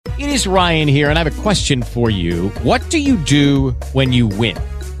It is Ryan here, and I have a question for you. What do you do when you win?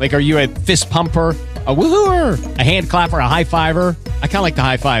 Like, are you a fist pumper, a woohooer, a hand clapper, a high fiver? I kind of like the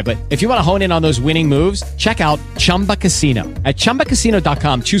high five, but if you want to hone in on those winning moves, check out Chumba Casino. At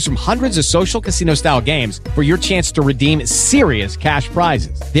ChumbaCasino.com, choose from hundreds of social casino-style games for your chance to redeem serious cash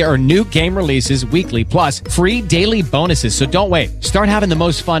prizes. There are new game releases weekly, plus free daily bonuses. So don't wait. Start having the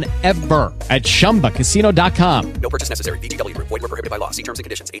most fun ever at ChumbaCasino.com. No purchase necessary. VGW Group. Void where prohibited by law. See terms and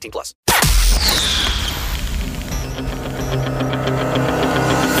conditions. 18+.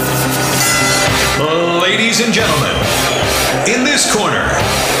 Ladies and gentlemen, in this corner,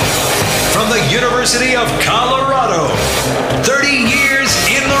 from the University of Colorado, 30 years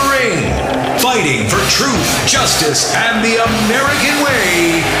in the ring, fighting for truth, justice, and the American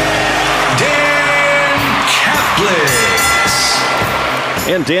way, Dan Caplitz.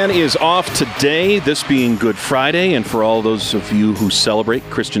 And Dan is off today, this being Good Friday, and for all those of you who celebrate,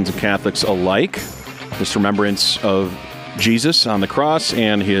 Christians and Catholics alike, this remembrance of Jesus on the cross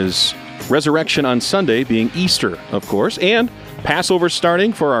and his resurrection on Sunday being Easter, of course, and Passover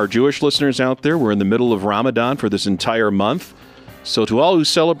starting for our Jewish listeners out there. We're in the middle of Ramadan for this entire month. So to all who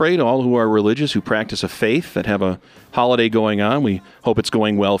celebrate, all who are religious, who practice a faith, that have a holiday going on, we hope it's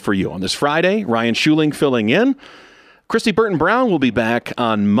going well for you. On this Friday, Ryan Schuling filling in. Christy Burton Brown will be back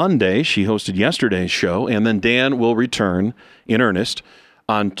on Monday. She hosted yesterday's show, and then Dan will return in earnest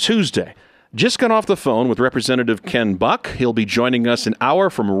on Tuesday. Just got off the phone with Representative Ken Buck. He'll be joining us an hour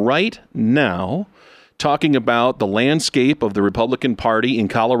from right now, talking about the landscape of the Republican Party in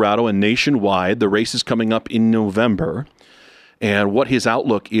Colorado and nationwide. The race is coming up in November, and what his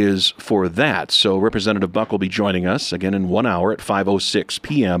outlook is for that. So Representative Buck will be joining us again in 1 hour at 5:06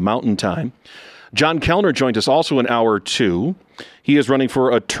 p.m. Mountain Time. John Kellner joined us also in hour 2. He is running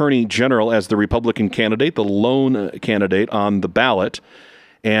for Attorney General as the Republican candidate, the lone candidate on the ballot.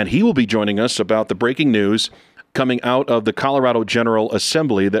 And he will be joining us about the breaking news coming out of the Colorado General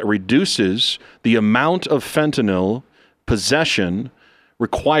Assembly that reduces the amount of fentanyl possession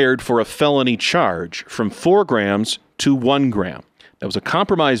required for a felony charge from 4 grams to 1 gram. That was a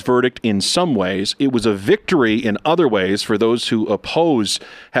compromise verdict in some ways. It was a victory in other ways for those who oppose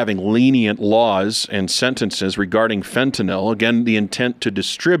having lenient laws and sentences regarding fentanyl. Again, the intent to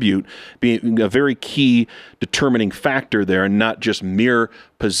distribute being a very key determining factor there, and not just mere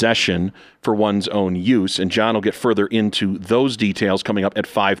possession for one's own use. And John will get further into those details coming up at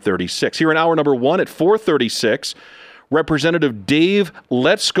 5:36. Here in hour number 1 at 4:36, Representative Dave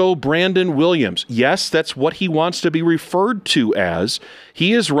Let's Go Brandon Williams. Yes, that's what he wants to be referred to as.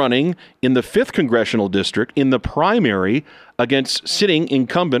 He is running in the 5th Congressional District in the primary against sitting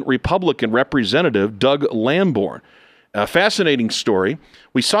incumbent Republican Representative Doug Lamborn. A fascinating story.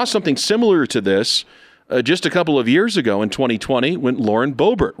 We saw something similar to this just a couple of years ago in 2020 when Lauren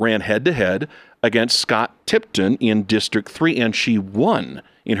Boebert ran head-to-head against Scott Tipton in District 3, and she won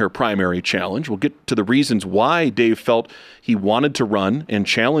in her primary challenge. We'll get to the reasons why Dave felt he wanted to run and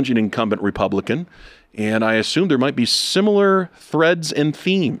challenge an incumbent Republican, and I assume there might be similar threads and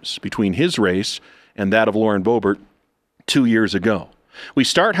themes between his race and that of Lauren Boebert 2 years ago. We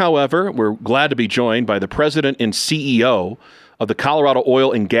start, however, we're glad to be joined by the president and CEO of the Colorado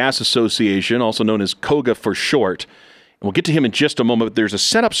Oil and Gas Association, also known as COGA for short. And we'll get to him in just a moment, but there's a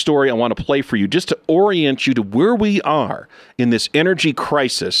setup story I want to play for you just to orient you to where we are in this energy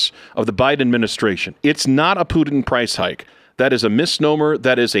crisis of the Biden administration. It's not a Putin price hike. That is a misnomer.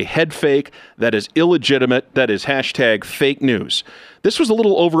 That is a head fake. That is illegitimate. That is hashtag fake news. This was a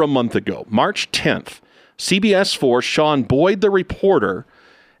little over a month ago, March 10th. CBS 4, Sean Boyd, the reporter,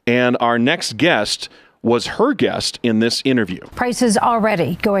 and our next guest was her guest in this interview. Prices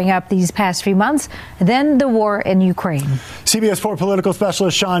already going up these past few months, then the war in Ukraine. CBS 4 political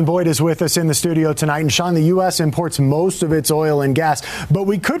specialist Sean Boyd is with us in the studio tonight. And Sean, the U.S. imports most of its oil and gas, but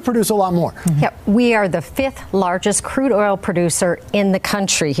we could produce a lot more. Yep, we are the 5th largest crude oil producer in the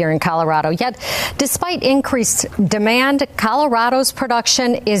country here in Colorado. Yet, despite increased demand, Colorado's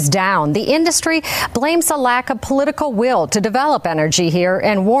production is down. The industry blames a lack of political will to develop energy here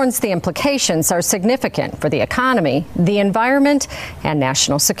and warns the implications are significant for the economy, the environment, and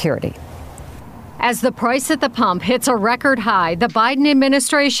national security. As the price at the pump hits a record high, the Biden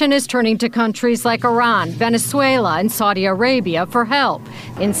administration is turning to countries like Iran, Venezuela, and Saudi Arabia for help,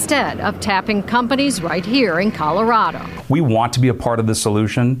 instead of tapping companies right here in Colorado. We want to be a part of the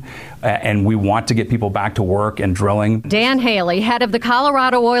solution, and we want to get people back to work and drilling. Dan Haley, head of the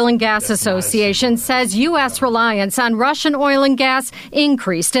Colorado Oil and Gas Association, says U.S. reliance on Russian oil and gas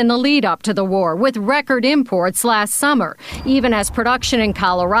increased in the lead up to the war, with record imports last summer, even as production in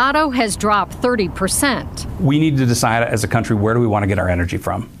Colorado has dropped 30%. We need to decide as a country, where do we want to get our energy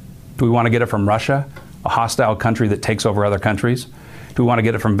from? Do we want to get it from Russia, a hostile country that takes over other countries? Do we want to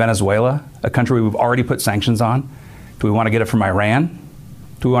get it from Venezuela, a country we've already put sanctions on? Do we want to get it from Iran?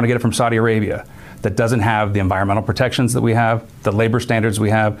 Do we want to get it from Saudi Arabia that doesn't have the environmental protections that we have, the labor standards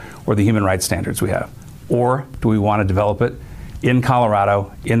we have, or the human rights standards we have? Or do we want to develop it in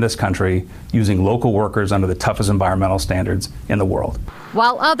Colorado, in this country, using local workers under the toughest environmental standards in the world?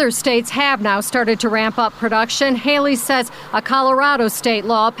 While other states have now started to ramp up production, Haley says a Colorado state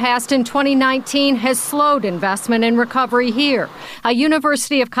law passed in 2019 has slowed investment in recovery here. A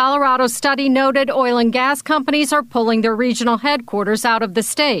University of Colorado study noted oil and gas companies are pulling their regional headquarters out of the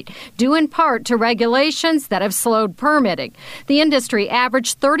state, due in part to regulations that have slowed permitting. The industry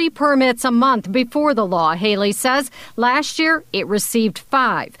averaged 30 permits a month before the law, Haley says. Last year, it received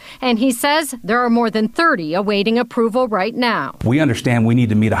 5. And he says there are more than 30 awaiting approval right now. We understand we need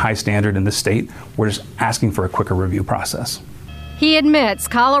to meet a high standard in the state. We're just asking for a quicker review process. He admits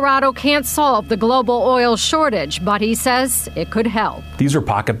Colorado can't solve the global oil shortage, but he says it could help. These are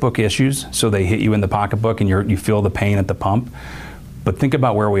pocketbook issues, so they hit you in the pocketbook and you feel the pain at the pump. But think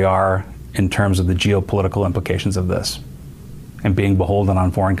about where we are in terms of the geopolitical implications of this and being beholden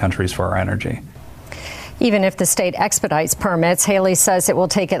on foreign countries for our energy. Even if the state expedites permits, Haley says it will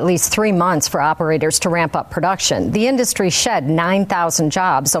take at least 3 months for operators to ramp up production. The industry shed 9,000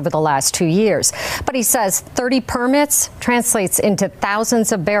 jobs over the last 2 years. But he says 30 permits translates into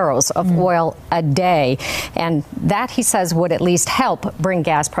thousands of barrels of oil a day. And that, he says, would at least help bring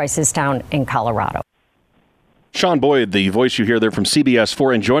gas prices down in Colorado. Sean Boyd, the voice you hear there from CBS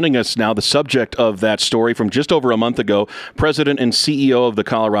 4, and joining us now, the subject of that story from just over a month ago, President and CEO of the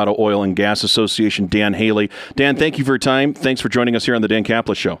Colorado Oil and Gas Association, Dan Haley. Dan, thank you for your time. Thanks for joining us here on the Dan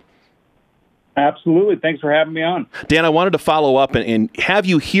Caplis Show. Absolutely. Thanks for having me on. Dan, I wanted to follow up and have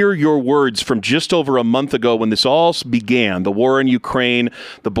you hear your words from just over a month ago when this all began, the war in Ukraine,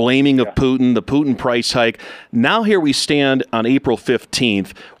 the blaming of Putin, the Putin price hike. Now here we stand on April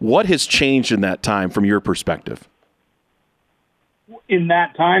 15th. What has changed in that time from your perspective? In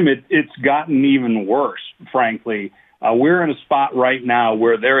that time, it's gotten even worse, frankly. We're in a spot right now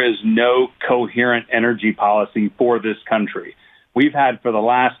where there is no coherent energy policy for this country. We've had for the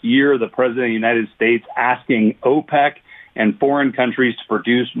last year the President of the United States asking OPEC and foreign countries to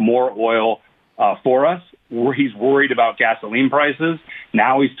produce more oil for us. He's worried about gasoline prices.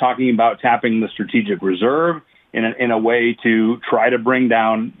 Now he's talking about tapping the strategic reserve in a way to try to bring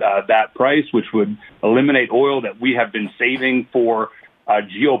down that price, which would eliminate oil that we have been saving for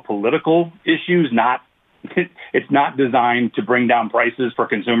geopolitical issues. It's not designed to bring down prices for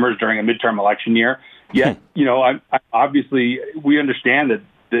consumers during a midterm election year. Yet, obviously, we understand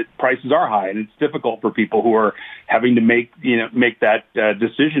that prices are high, and it's difficult for people who are having to make that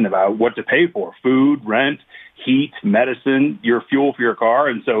decision about what to pay for: food, rent, heat, medicine, your fuel for your car.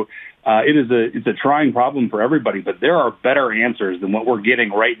 And so it's a trying problem for everybody. But there are better answers than what we're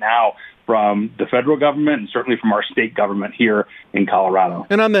getting right now from the federal government and certainly from our state government here in Colorado.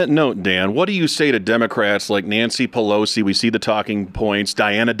 And on that note, Dan, what do you say to Democrats like Nancy Pelosi? We see the talking points,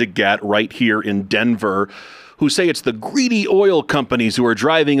 Diana DeGette right here in Denver, who say it's the greedy oil companies who are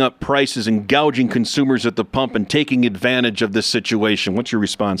driving up prices and gouging consumers at the pump and taking advantage of this situation. What's your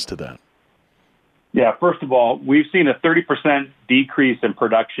response to that? Yeah, first of all, we've seen a 30% decrease in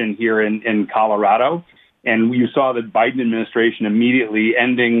production here in Colorado. And you saw the Biden administration immediately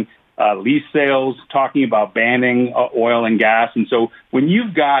ending lease sales, talking about banning oil and gas. And so when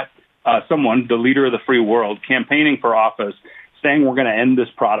you've got someone, the leader of the free world, campaigning for office, saying we're going to end this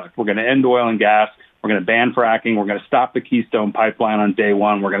product, we're going to end oil and gas, we're going to ban fracking, we're going to stop the Keystone Pipeline on day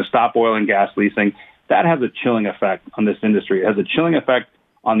one, we're going to stop oil and gas leasing, that has a chilling effect on this industry. It has a chilling effect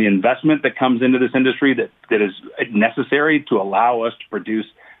on the investment that comes into this industry that is necessary to allow us to produce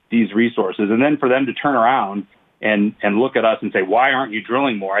these resources. And then for them to turn around and look at us and say, why aren't you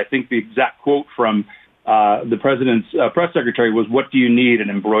drilling more? I think the exact quote from the president's press secretary was, what do you need,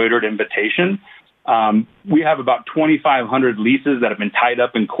 an embroidered invitation? We have about 2,500 leases that have been tied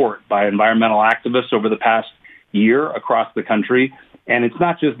up in court by environmental activists over the past year across the country. And it's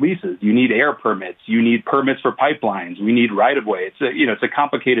not just leases. You need air permits. You need permits for pipelines. We need right-of-way. It's a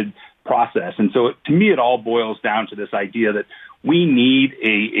complicated process. And so to me, it all boils down to this idea that we need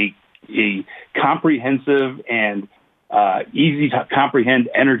a comprehensive and easy to comprehend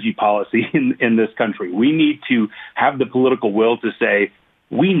energy policy in this country. We need to have the political will to say,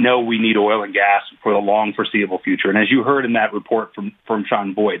 we know we need oil and gas for the long foreseeable future. And as you heard in that report from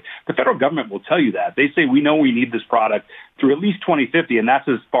Sean Boyd, the federal government will tell you that. They say we know we need this product through at least 2050, and that's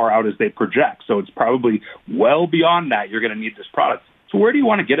as far out as they project. So it's probably well beyond that you're going to need this product. So where do you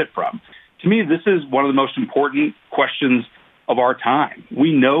want to get it from? To me, this is one of the most important questions of our time.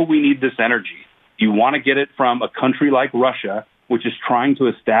 We know we need this energy. You want to get it from a country like Russia, which is trying to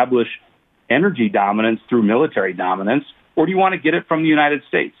establish energy dominance through military dominance, or do you want to get it from the United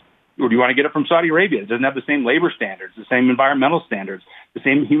States? Or do you want to get it from Saudi Arabia? It doesn't have the same labor standards, the same environmental standards, the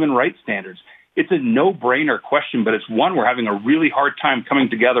same human rights standards. It's a no-brainer question, but it's one we're having a really hard time coming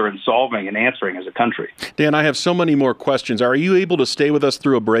together and solving and answering as a country. Dan, I have so many more questions. Are you able to stay with us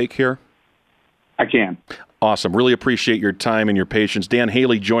through a break here? I can. Awesome. Really appreciate your time and your patience. Dan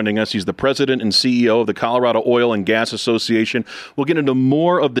Haley joining us. He's the president and CEO of the Colorado Oil and Gas Association. We'll get into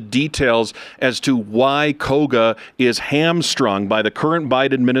more of the details as to why KOGA is hamstrung by the current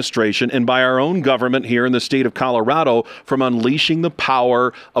Biden administration and by our own government here in the state of Colorado from unleashing the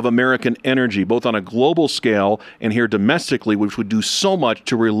power of American energy, both on a global scale and here domestically, which would do so much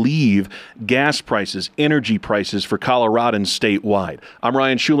to relieve gas prices, energy prices for Coloradans statewide. I'm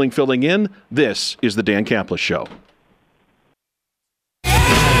Ryan Schuling filling in. This is the Dan Caplis Show.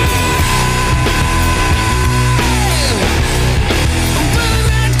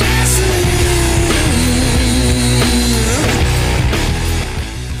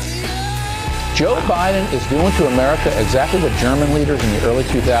 Joe Biden is doing to America exactly what German leaders in the early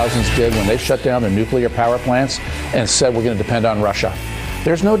 2000s did when they shut down their nuclear power plants and said we're going to depend on Russia.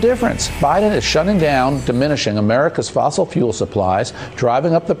 There's no difference. Biden is shutting down, diminishing America's fossil fuel supplies,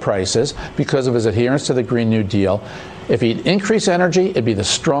 driving up the prices because of his adherence to the Green New Deal. If he'd increase energy, it'd be the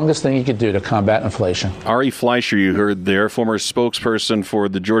strongest thing he could do to combat inflation. Ari Fleischer, you heard there, former spokesperson for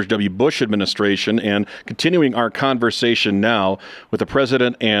the George W. Bush administration, and continuing our conversation now with the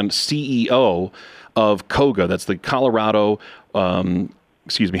president and CEO of KOGA, that's the Colorado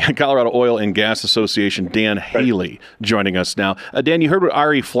Oil and Gas Association, Dan Haley, joining us now. Dan, you heard what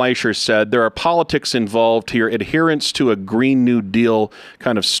Ari Fleischer said. There are politics involved here, adherence to a Green New Deal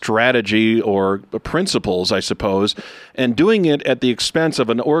kind of strategy or principles, I suppose, and doing it at the expense of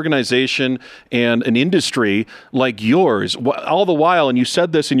an organization and an industry like yours, all the while, and you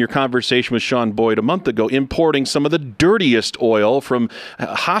said this in your conversation with Sean Boyd a month ago, importing some of the dirtiest oil from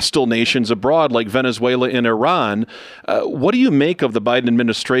hostile nations abroad like Venezuela and Iran. What do you make of the Biden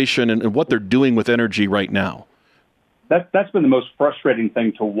administration and what they're doing with energy right now? That's been the most frustrating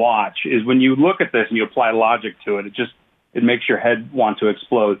thing to watch, is when you look at this and you apply logic to it, it makes your head want to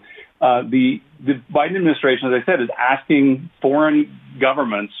explode. The Biden administration, as I said, is asking foreign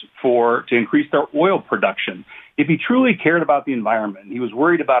governments to increase their oil production. If he truly cared about the environment, he was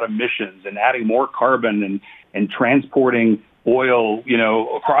worried about emissions and adding more carbon and transporting oil,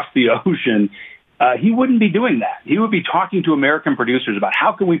 across the ocean, he wouldn't be doing that. He would be talking to American producers about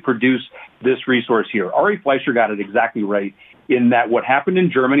how can we produce this resource here. Ari Fleischer got it exactly right in that what happened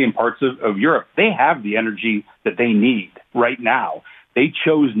in Germany and parts of Europe, they have the energy that they need right now. They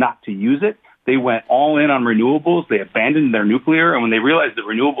chose not to use it. They went all in on renewables. They abandoned their nuclear. And when they realized that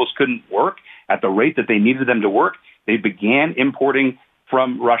renewables couldn't work at the rate that they needed them to work, they began importing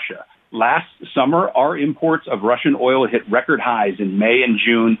from Russia. Last summer, our imports of Russian oil hit record highs in May and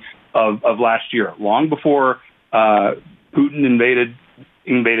June of last year, long before Putin invaded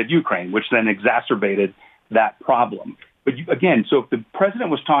Ukraine, which then exacerbated that problem. But again, so if the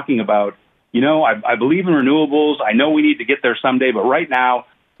president was talking about, I believe in renewables, I know we need to get there someday, but right now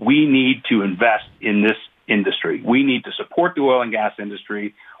we need to invest in this industry. We need to support the oil and gas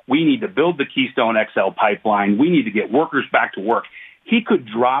industry. We need to build the Keystone XL pipeline. We need to get workers back to work. He could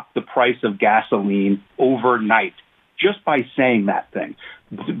drop the price of gasoline overnight just by saying that thing,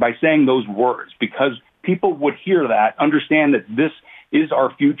 by saying those words, because people would hear that, understand that this is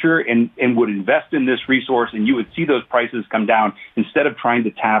our future and would invest in this resource, and you would see those prices come down instead of trying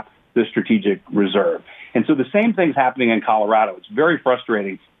to tap the strategic reserve. And so the same thing's happening in Colorado. It's very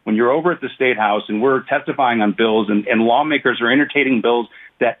frustrating when you're over at the State House and we're testifying on bills and lawmakers are entertaining bills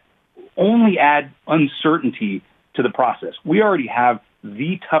that only add uncertainty to the process. We already have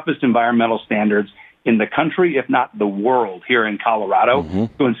the toughest environmental standards in the country, if not the world, here in Colorado. Mm-hmm.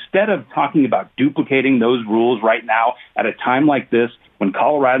 So instead of talking about duplicating those rules right now at a time like this, when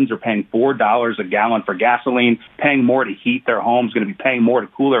Coloradans are paying $4 a gallon for gasoline, paying more to heat their homes, going to be paying more to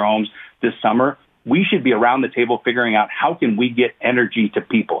cool their homes this summer, we should be around the table figuring out how can we get energy to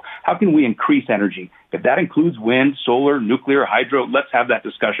people? How can we increase energy? If that includes wind, solar, nuclear, hydro, let's have that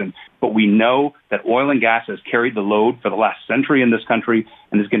discussion. But we know that oil and gas has carried the load for the last century in this country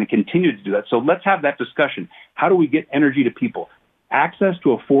and is going to continue to do that. So let's have that discussion. How do we get energy to people? Access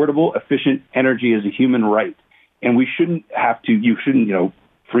to affordable, efficient energy is a human right. And we shouldn't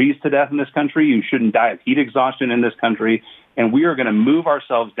freeze to death in this country. You shouldn't die of heat exhaustion in this country. And we are going to move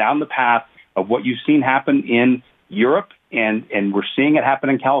ourselves down the path of what you've seen happen in Europe, and we're seeing it happen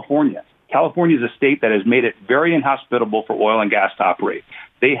in California. California is a state that has made it very inhospitable for oil and gas to operate.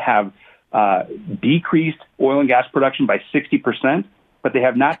 They have decreased oil and gas production by 60%, but they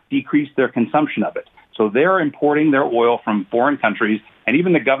have not decreased their consumption of it. So they're importing their oil from foreign countries, and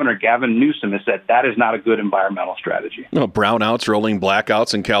even the governor, Gavin Newsom, has said that is not a good environmental strategy. No, brownouts, rolling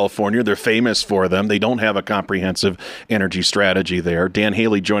blackouts in California, they're famous for them. They don't have a comprehensive energy strategy there. Dan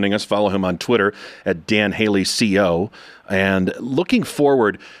Haley joining us. Follow him on Twitter at DanHaleyCO. And looking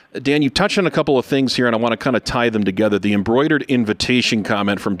forward, Dan, you touched on a couple of things here, and I want to kind of tie them together. The embroidered invitation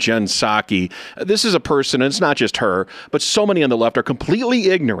comment from Jen Psaki. This is a person, and it's not just her, but so many on the left are completely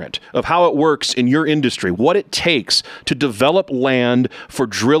ignorant of how it works in your industry, what it takes to develop land for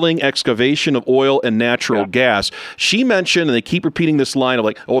drilling, excavation of oil and natural gas. She mentioned, and they keep repeating this line of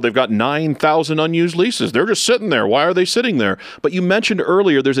like, oh, they've got 9,000 unused leases. They're just sitting there. Why are they sitting there? But you mentioned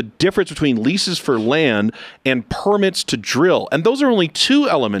earlier there's a difference between leases for land and permits to drill. And those are only two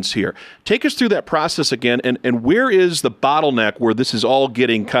elements here. Take us through that process again, and where is the bottleneck where this is all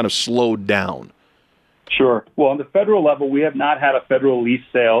getting kind of slowed down? Sure. Well, on the federal level, we have not had a federal lease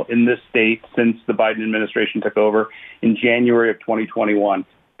sale in this state since the Biden administration took over in January of 2021.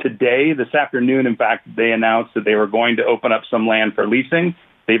 Today, this afternoon, in fact, they announced that they were going to open up some land for leasing.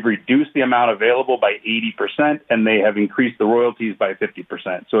 They've reduced the amount available by 80%, and they have increased the royalties by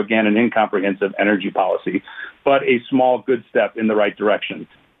 50%. So again, an incomprehensive energy policy, but a small good step in the right direction.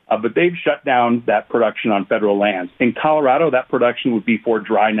 But they've shut down that production on federal lands. In Colorado, that production would be for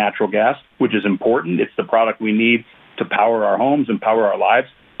dry natural gas, which is important. It's the product we need to power our homes and power our lives,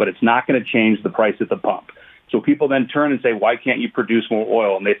 but it's not going to change the price at the pump. So people then turn and say, why can't you produce more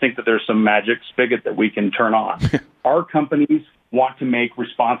oil? And they think that there's some magic spigot that we can turn on. Our companies want to make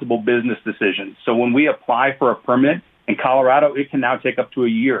responsible business decisions. So when we apply for a permit in Colorado, it can now take up to a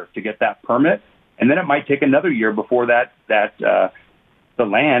year to get that permit. And then it might take another year before the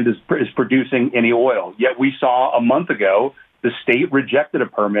land is producing any oil. Yet we saw a month ago, the state rejected a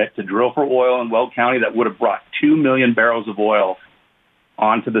permit to drill for oil in Weld County that would have brought 2 million barrels of oil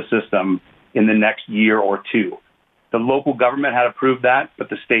onto the system in the next year or two. The local government had approved that, but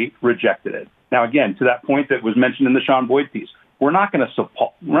the state rejected it. Now, again, to that point that was mentioned in the Sean Boyd piece, we're not going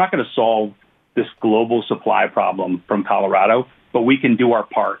to solve this global supply problem from Colorado, but we can do our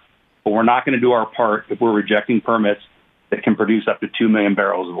part. But we're not going to do our part if we're rejecting permits that can produce up to 2 million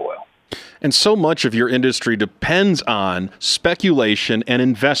barrels of oil. And so much of your industry depends on speculation and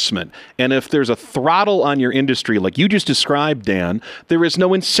investment. And if there's a throttle on your industry, like you just described, Dan, there is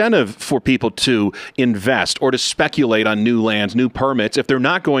no incentive for people to invest or to speculate on new lands, new permits, if they're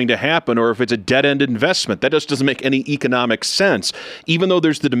not going to happen, or if it's a dead-end investment. That just doesn't make any economic sense, even though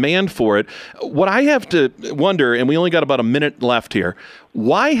there's the demand for it. What I have to wonder, and we only got about a minute left here,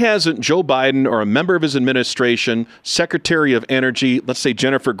 why hasn't Joe Biden or a member of his administration, Secretary of Energy, let's say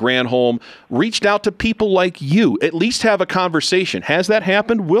Jennifer Granholm, reached out to people like you, at least have a conversation? Has that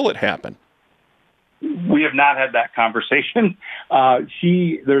happened? Will it happen? We have not had that conversation.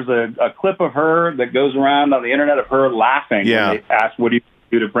 There's a clip of her that goes around on the internet of her laughing when they ask, what do you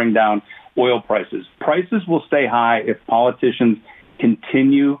do to bring down oil prices? Prices will stay high if politicians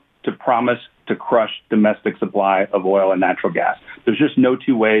continue to promise to crush domestic supply of oil and natural gas. There's just no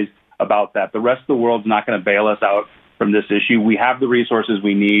two ways about that. The rest of the world's not going to bail us out from this issue. We have the resources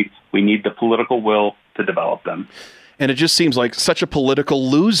we need. We need the political will to develop them. And it just seems like such a political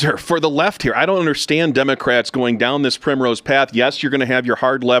loser for the left here. I don't understand Democrats going down this primrose path. Yes, you're going to have your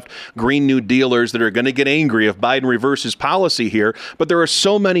hard left Green New Dealers that are going to get angry if Biden reverses policy here. But there are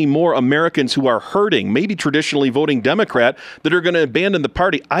so many more Americans who are hurting, maybe traditionally voting Democrat, that are going to abandon the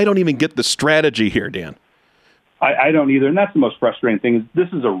party. I don't even get the strategy here, Dan. I don't either. And that's the most frustrating thing. Is this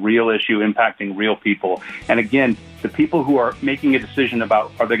is a real issue impacting real people. And again, the people who are making a decision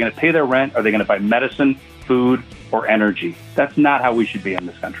about, are they going to pay their rent? Are they going to buy medicine, food, or energy? That's not how we should be in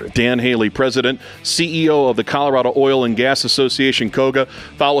this country. Dan Haley, President, CEO of the Colorado Oil and Gas Association, COGA.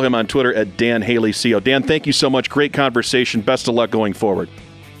 Follow him on Twitter at DanHaleyCO. Dan, thank you so much. Great conversation. Best of luck going forward.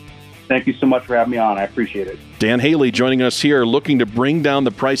 Thank you so much for having me on. I appreciate it. Dan Haley joining us here, looking to bring down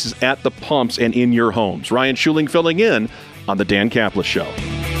the prices at the pumps and in your homes. Ryan Schuling filling in on The Dan Caplis Show.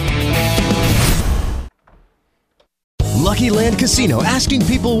 Lucky Land Casino, asking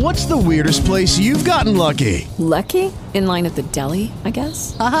people, what's the weirdest place you've gotten lucky? Lucky? In line at the deli, I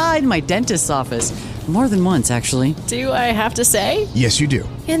guess? Aha, in my dentist's office. More than once, actually. Do I have to say? Yes, you do.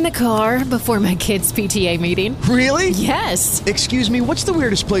 In the car before my kids' PTA meeting. Really? Yes. Excuse me, what's the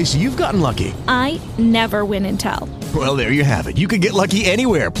weirdest place you've gotten lucky? I never win and tell. Well, there you have it. You can get lucky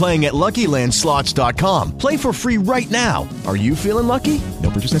anywhere, playing at LuckyLandSlots.com. Play for free right now. Are you feeling lucky? No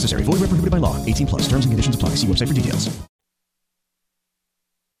purchase necessary. Void where prohibited by law. 18+. Terms and conditions apply. See website for details.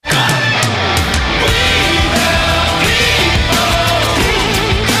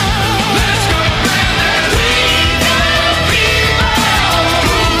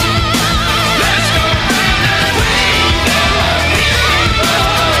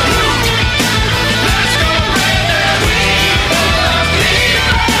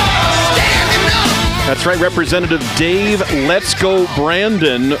 That's right, Representative Dave Let's Go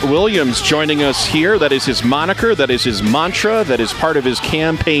Brandon Williams joining us here. That is his moniker, that is his mantra, that is part of his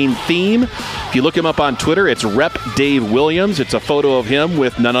campaign theme. If you look him up on Twitter, it's Rep Dave Williams. It's a photo of him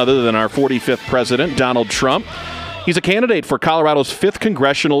with none other than our 45th president, Donald Trump. He's a candidate for Colorado's 5th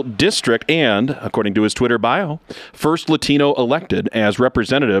Congressional District and, according to his Twitter bio, first Latino elected as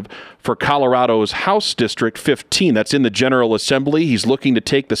representative for Colorado's House District 15. That's in the General Assembly. He's looking to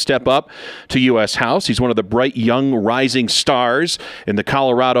take the step up to U.S. House. He's one of the bright, young, rising stars in the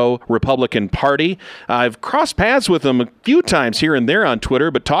Colorado Republican Party. I've crossed paths with him a few times here and there on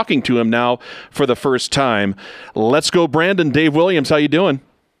Twitter, but talking to him now for the first time. Let's go, Brandon. Dave Williams, how you doing?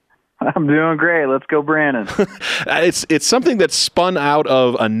 I'm doing great. Let's go, Brandon. It's something that spun out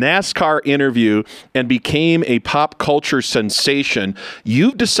of a NASCAR interview and became a pop culture sensation.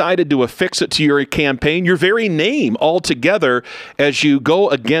 You've decided to affix it to your campaign, your very name altogether, as you go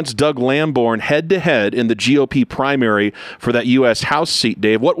against Doug Lamborn head-to-head in the GOP primary for that U.S. House seat,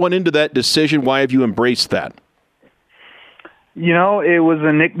 Dave. What went into that decision? Why have you embraced that? You know, it was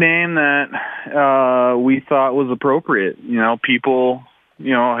a nickname that we thought was appropriate. You know, people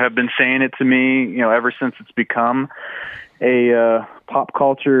have been saying it to me, ever since it's become a pop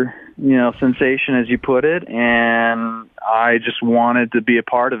culture, sensation, as you put it. And I just wanted to be a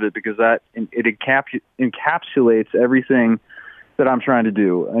part of it because it encapsulates everything that I'm trying to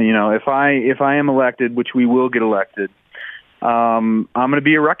do. If I am elected, which we will get elected, I'm going to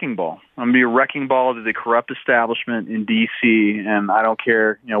be a wrecking ball. I'm going to be a wrecking ball to the corrupt establishment in D.C., and I don't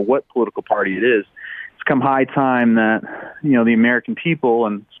care, what political party it is. It's come high time that, the American people,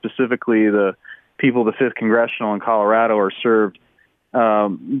 and specifically the people of the 5th Congressional in Colorado, are served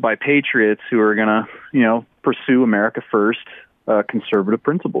by patriots who are going to, pursue America first, conservative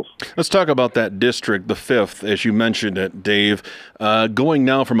principles. Let's talk about that district, the 5th, as you mentioned it, Dave, going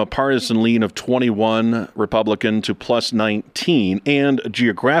now from a partisan lean of 21 Republican to plus 19, and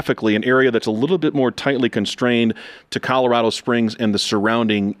geographically an area that's a little bit more tightly constrained to Colorado Springs and the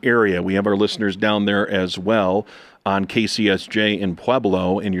surrounding area. We have our listeners down there as well on KCSJ in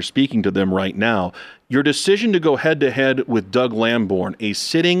Pueblo, and you're speaking to them right now. Your decision to go head-to-head with Doug Lamborn, a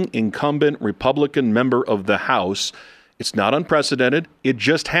sitting incumbent Republican member of the House, it's not unprecedented. It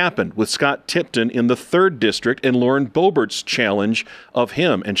just happened with Scott Tipton in the 3rd District and Lauren Boebert's challenge of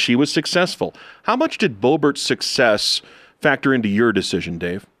him, and she was successful. How much did Boebert's success factor into your decision,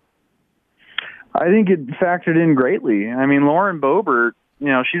 Dave? I think it factored in greatly. I mean, Lauren Boebert,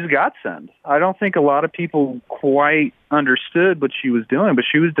 she's a godsend. I don't think a lot of people quite understood what she was doing, but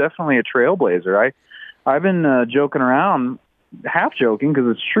she was definitely a trailblazer. I've been joking around, half joking because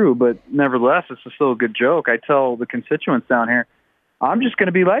it's true, but nevertheless, it's still a good joke. I tell the constituents down here, I'm just going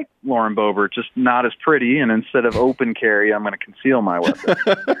to be like Lauren Boebert, just not as pretty, and instead of open carry, I'm going to conceal my weapon.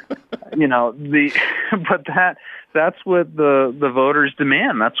 But that's what the voters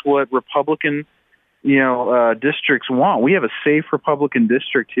demand. That's what Republican, districts want. We have a safe Republican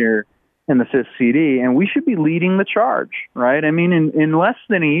district here in the 5th CD, and we should be leading the charge, right? I mean, in less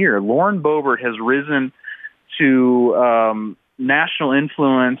than a year, Lauren Boebert has risen to national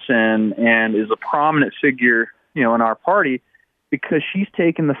influence and is a prominent figure, in our party because she's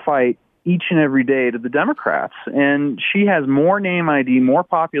taken the fight each and every day to the Democrats. And she has more name ID, more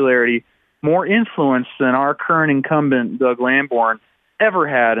popularity, more influence than our current incumbent, Doug Lamborn, ever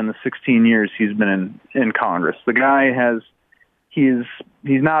had in the 16 years he's been in Congress. The guy he's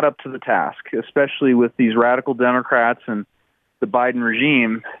not up to the task, especially with these radical Democrats and the Biden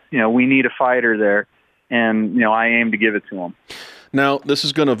regime. We need a fighter there. And, I aim to give it to him. Now, this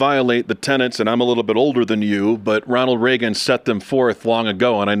is going to violate the tenets, and I'm a little bit older than you, but Ronald Reagan set them forth long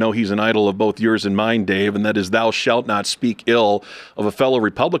ago, and I know he's an idol of both yours and mine, Dave, and that is thou shalt not speak ill of a fellow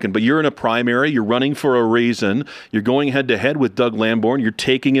Republican. But you're in a primary, you're running for a reason, you're going head-to-head with Doug Lamborn, you're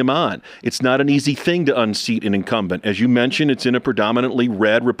taking him on. It's not an easy thing to unseat an incumbent. As you mentioned, it's in a predominantly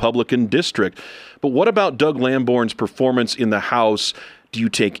red Republican district. But what about Doug Lamborn's performance in the House? Do you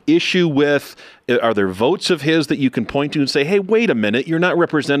take issue with? Are there votes of his that you can point to and say, hey, wait a minute, you're not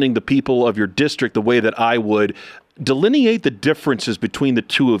representing the people of your district the way that I would? Delineate the differences between the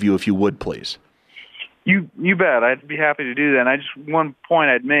two of you, if you would, please. You bet. I'd be happy to do that. And one point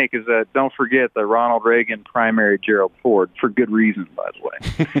I'd make is that don't forget that Ronald Reagan primaried Gerald Ford for good reason, by the way.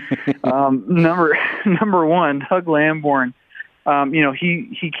 Number one, Doug Lamborn,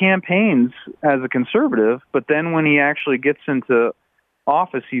 he campaigns as a conservative, but then when he actually gets into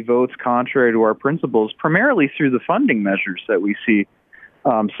office, he votes contrary to our principles, primarily through the funding measures that we see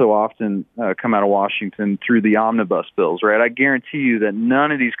so often come out of Washington through the omnibus bills, right? I guarantee you that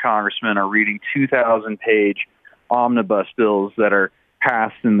none of these congressmen are reading 2,000-page omnibus bills that are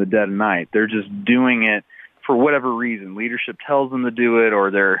passed in the dead of night. They're just doing it for whatever reason. Leadership tells them to do it,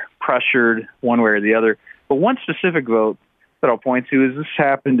 or they're pressured one way or the other. But one specific vote that I'll point to is this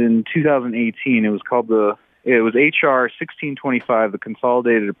happened in 2018. It was HR 1625, the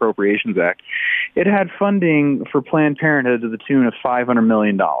Consolidated Appropriations Act. It had funding for Planned Parenthood to the tune of $500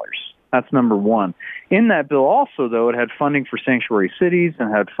 million. That's number one. In that bill also, though, it had funding for sanctuary cities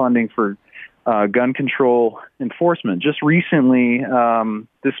and had funding for gun control enforcement. Just recently,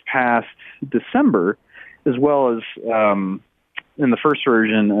 this past December, as well as in the first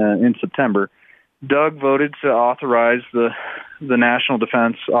version in September, Doug voted to authorize the National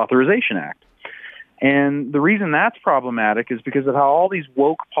Defense Authorization Act. And the reason that's problematic is because of how all these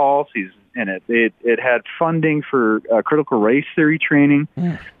woke policies in it. It had funding for critical race theory training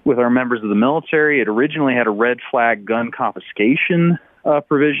with our members of the military. It originally had a red flag gun confiscation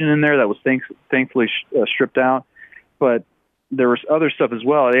provision in there that was thankfully stripped out. But there was other stuff as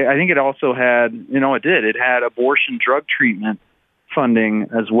well. I think it also had, it had abortion drug treatment funding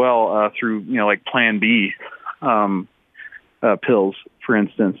as well through, like Plan B pills, for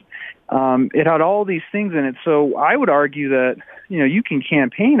instance. It had all these things in it. So I would argue that, you can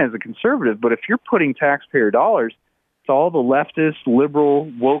campaign as a conservative, but if you're putting taxpayer dollars to all the leftist, liberal,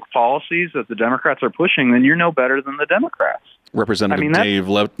 woke policies that the Democrats are pushing, then you're no better than the Democrats. Representative Dave,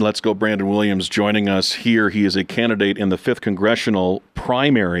 Let's Go Brandon Williams joining us here. He is a candidate in the 5th Congressional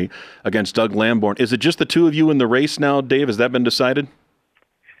primary against Doug Lamborn. Is it just the two of you in the race now, Dave? Has that been decided?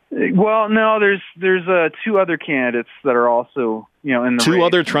 Well, no, there's 2 other candidates that are also, in the 2 race.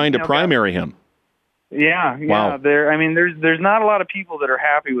 other trying to primary him. Yeah. Wow. There's not a lot of people that are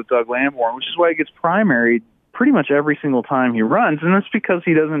happy with Doug Lamborn, which is why he gets primaried pretty much every single time he runs, and that's because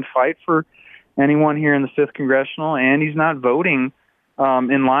he doesn't fight for anyone here in the 5th Congressional, and he's not voting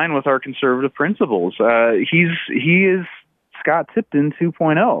in line with our conservative principles. He is Scott Tipton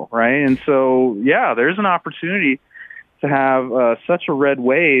 2.0, right? And so, there's an opportunity to have such a red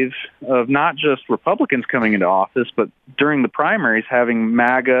wave of not just Republicans coming into office, but during the primaries having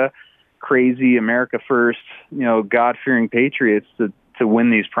MAGA, crazy, America First, God-fearing patriots to win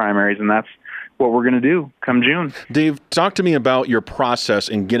these primaries, and that's what we're going to do come June. Dave, talk to me about your process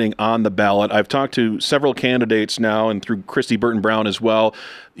in getting on the ballot. I've talked to several candidates now, and through Christy Burton Brown as well.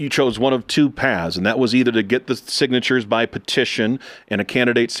 You chose one of 2 paths, and that was either to get the signatures by petition, and a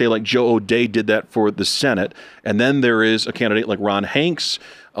candidate, say, like Joe O'Dea did that for the Senate. And then there is a candidate like Ron Hanks,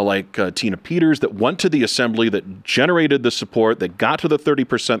 like Tina Peters, that went to the Assembly, that generated the support, that got to the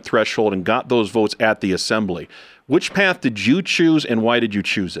 30% threshold and got those votes at the Assembly. Which path did you choose, and why did you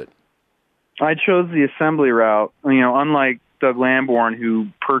choose it? I chose the Assembly route, unlike Doug Lamborn, who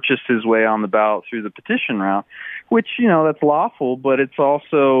purchased his way on the ballot through the petition route, which, that's lawful, but it's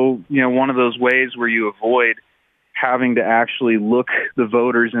also, one of those ways where you avoid having to actually look the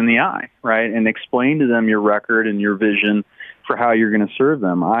voters in the eye, right, and explain to them your record and your vision for how you're going to serve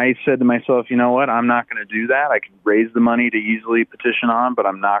them. I said to myself, you know what, I'm not going to do that. I can raise the money to easily petition on, but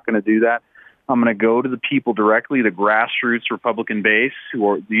I'm not going to do that. I'm going to go to the people directly, the grassroots Republican base,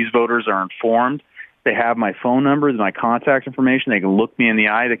 these voters are informed. They have my phone numbers, my contact information. They can look me in the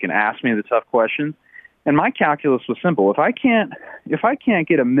eye. They can ask me the tough questions. And my calculus was simple. If I can't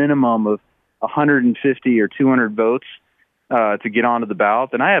get a minimum of 150 or 200 votes to get onto the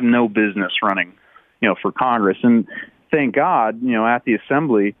ballot, then I have no business running, for Congress. And thank God, at the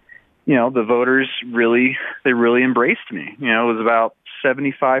Assembly, the voters really embraced me. It was about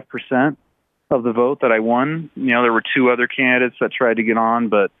 75% of the vote that I won. There were 2 other candidates that tried to get on,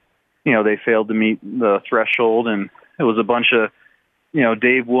 but, they failed to meet the threshold. And it was a bunch of,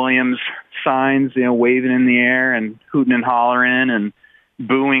 Dave Williams signs, waving in the air and hooting and hollering and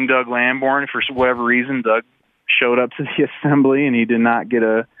booing Doug Lamborn. For whatever reason, Doug showed up to the Assembly and he did not get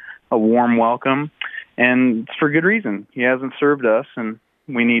a warm welcome. And it's for good reason. He hasn't served us, and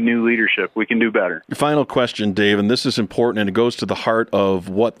we need new leadership. We can do better. Final question, Dave, and this is important, and it goes to the heart of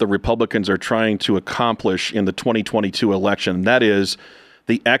what the Republicans are trying to accomplish in the 2022 election. That is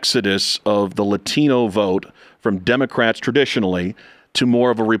the exodus of the Latino vote from Democrats traditionally to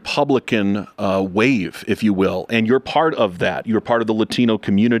more of a Republican wave, if you will. And you're part of that. You're part of the Latino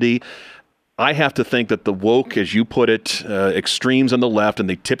community. I have to think that the woke, as you put it, extremes on the left, and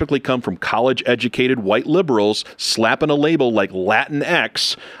they typically come from college-educated white liberals slapping a label like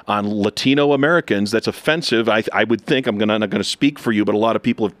Latinx on Latino Americans. That's offensive. I would think, I'm not going to speak for you, but a lot of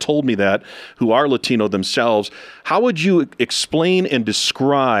people have told me that who are Latino themselves. How would you explain and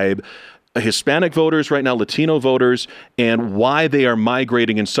describe Hispanic voters right now, Latino voters, and why they are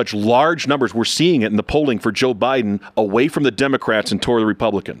migrating in such large numbers? We're seeing it in the polling for Joe Biden away from the Democrats and toward the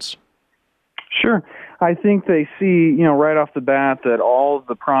Republicans. Sure. I think they see, right off the bat that all of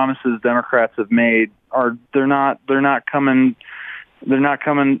the promises Democrats have made they're not coming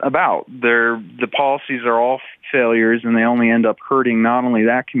about. The policies are all failures, and they only end up hurting not only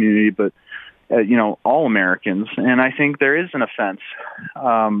that community, but all Americans. And I think there is an offense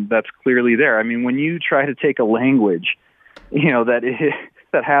that's clearly there. I mean, when you try to take a language,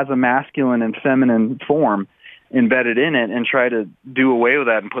 that has a masculine and feminine form embedded in it and try to do away with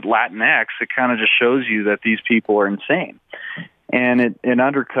that and put Latinx, it kind of just shows you that these people are insane. And it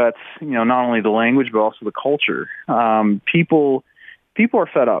undercuts, not only the language, but also the culture. People are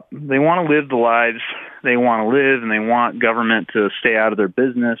fed up. They want to live the lives they want to live, and they want government to stay out of their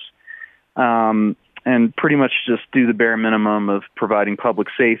business, and pretty much just do the bare minimum of providing public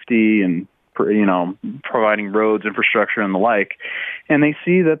safety and, providing roads, infrastructure, and the like. And they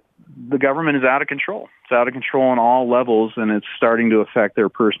see that the government is out of control. It's out of control on all levels, and it's starting to affect their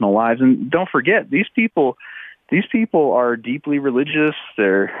personal lives. And don't forget, these people are deeply religious.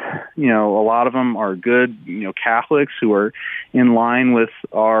 They're, a lot of them are good, Catholics who are in line with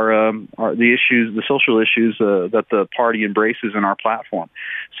the issues, the social issues that the party embraces in our platform.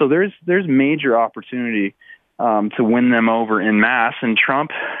 So there's major opportunity to win them over en masse, and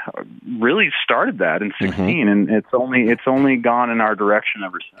Trump really started that in 2016, and it's only gone in our direction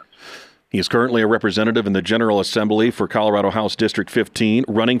ever since. He is currently a representative in the General Assembly for Colorado House District 15,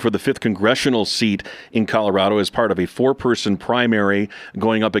 running for the 5th congressional seat in Colorado as part of a 4-person primary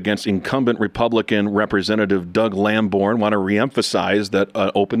going up against incumbent Republican Representative Doug Lamborn. Want to reemphasize that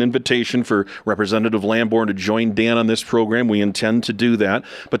open invitation for Representative Lamborn to join Dan on this program. We intend to do that.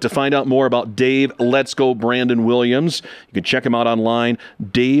 But to find out more about Dave Let's Go Brandon Williams, you can check him out online,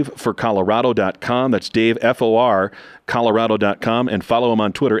 daveforcolorado.com. That's Dave, F-O-R, Colorado.com, and follow him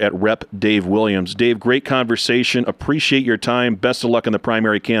on Twitter at Rep Dave Williams. Dave, great conversation. Appreciate your time. Best of luck in the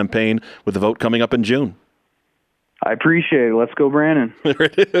primary campaign with the vote coming up in June. I appreciate it. Let's go, Brandon. There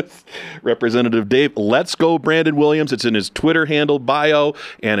it is. Representative Dave, Let's Go Brandon Williams. It's in his Twitter handle bio,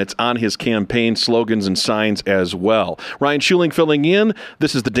 and it's on his campaign slogans and signs as well. Ryan Schuling filling in.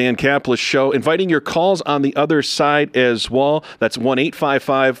 This is the Dan Caplis Show. Inviting your calls on the other side as well. That's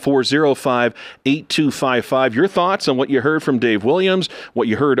 1-855-405-8255. Your thoughts on what you heard from Dave Williams, what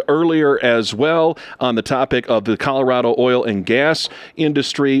you heard earlier as well on the topic of the Colorado oil and gas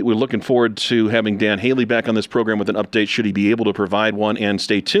industry. We're looking forward to having Dan Haley back on this program with an update should he be able to provide one. And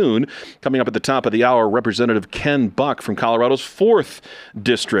stay tuned. Coming up at the top of the hour, Representative Ken Buck from Colorado's 4th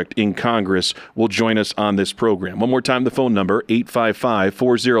District in Congress will join us on this program. One more time, the phone number,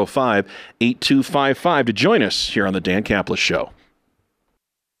 855-405-8255 to join us here on the Dan Caplis Show.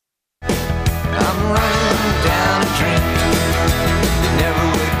 I'm running down a dream that never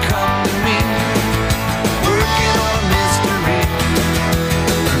would come to me. Working on a mystery,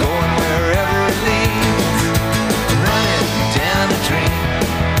 going wherever it leads. Running down a dream.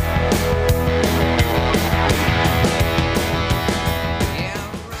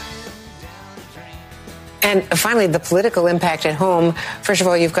 And finally, the political impact at home. First of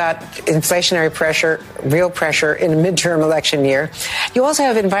all, you've got inflationary pressure, real pressure in a midterm election year. You also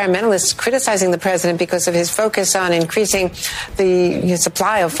have environmentalists criticizing the president because of his focus on increasing the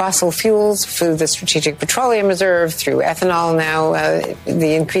supply of fossil fuels through the Strategic Petroleum Reserve, through ethanol now,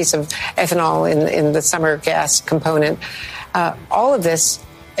 the increase of ethanol in the summer gas component. All of this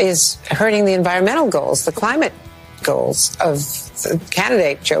is hurting the environmental goals, the climate goals of the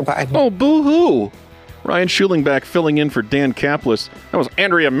candidate, Joe Biden. Oh, boo-hoo. Ryan Schuling back filling in for Dan Caplis. That was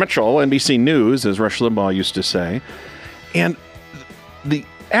Andrea Mitchell, NBC News, as Rush Limbaugh used to say. And the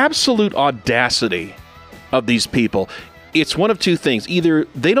absolute audacity of these people, it's one of two things. Either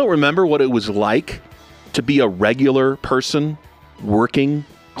they don't remember what it was like to be a regular person, working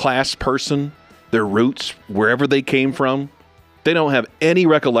class person, their roots, wherever they came from. They don't have any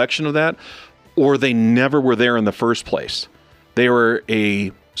recollection of that, or they never were there in the first place. They were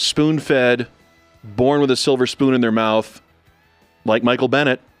a spoon-fed, born with a silver spoon in their mouth, like Michael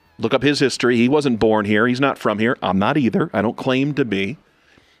Bennett. Look up his history. He wasn't born here. He's not from here. I'm not either. I don't claim to be.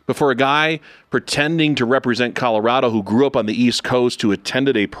 But for a guy pretending to represent Colorado who grew up on the East Coast, who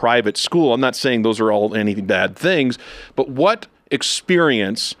attended a private school, I'm not saying those are all any bad things, but what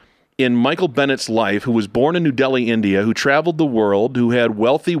experience in Michael Bennett's life, who was born in New Delhi, India, who traveled the world, who had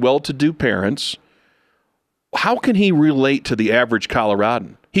wealthy, well-to-do parents, how can he relate to the average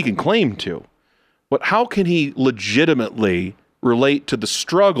Coloradan? He can claim to. But how can he legitimately relate to the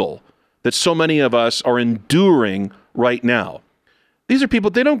struggle that so many of us are enduring right now? These are people,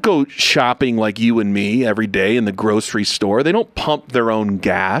 they don't go shopping like you and me every day in the grocery store. They don't pump their own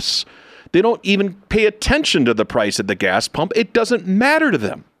gas. They don't even pay attention to the price at the gas pump. It doesn't matter to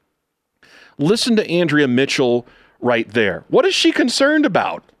them. Listen to Andrea Mitchell right there. What is she concerned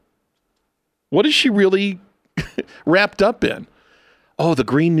about? What is she really wrapped up in? Oh, the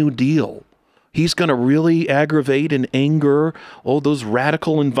Green New Deal. He's going to really aggravate and anger those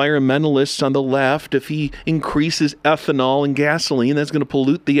radical environmentalists on the left if he increases ethanol in gasoline. That's going to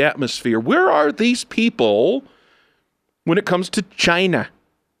pollute the atmosphere. Where are these people when it comes to China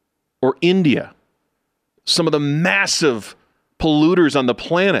or India? Some of the massive polluters on the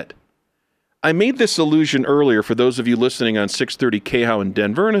planet. I made this allusion earlier for those of you listening on 630 KHOW in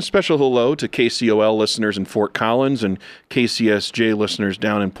Denver, and a special hello to KCOL listeners in Fort Collins and KCSJ listeners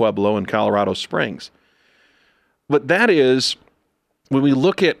down in Pueblo and Colorado Springs. But that is, when we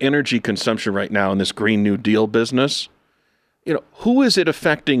look at energy consumption right now in this Green New Deal business, who is it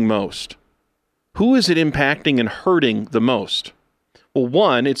affecting most? Who is it impacting and hurting the most? Well,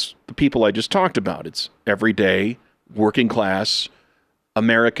 one, it's the people I just talked about. It's everyday, working class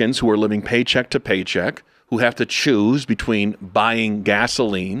Americans who are living paycheck to paycheck, who have to choose between buying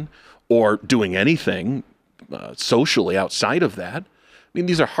gasoline or doing anything socially outside of that. I mean,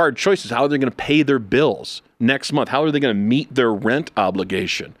 these are hard choices. How are they going to pay their bills next month? How are they going to meet their rent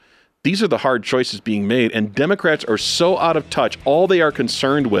obligation? These are the hard choices being made, and Democrats are so out of touch. All they are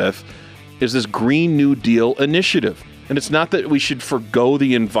concerned with is this Green New Deal initiative. And it's not that we should forgo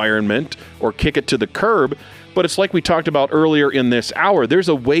the environment or kick it to the curb, but it's like we talked about earlier in this hour. There's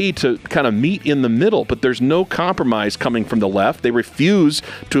a way to kind of meet in the middle, but there's no compromise coming from the left. They refuse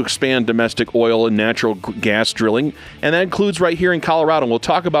to expand domestic oil and natural gas drilling, and that includes right here in Colorado. And we'll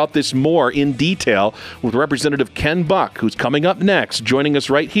talk about this more in detail with Representative Ken Buck, who's coming up next, joining us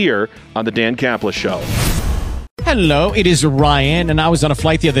right here on The Dan Caplis Show. Hello, it is Ryan, and I was on a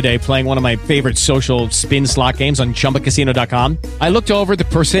flight the other day playing one of my favorite social spin slot games on ChumbaCasino.com. I looked over at the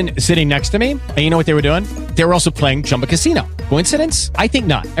person sitting next to me, and you know what they were doing? They were also playing Chumba Casino. Coincidence? I think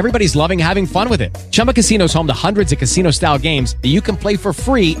not. Everybody's loving having fun with it. Chumba Casino is home to hundreds of casino-style games that you can play for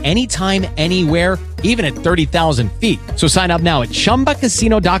free anytime, anywhere, even at 30,000 feet. So sign up now at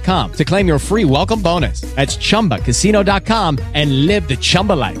ChumbaCasino.com to claim your free welcome bonus. That's ChumbaCasino.com and live the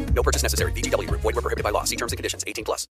Chumba life. No purchase necessary. VGW. Void where prohibited by law. See terms and conditions. 18+.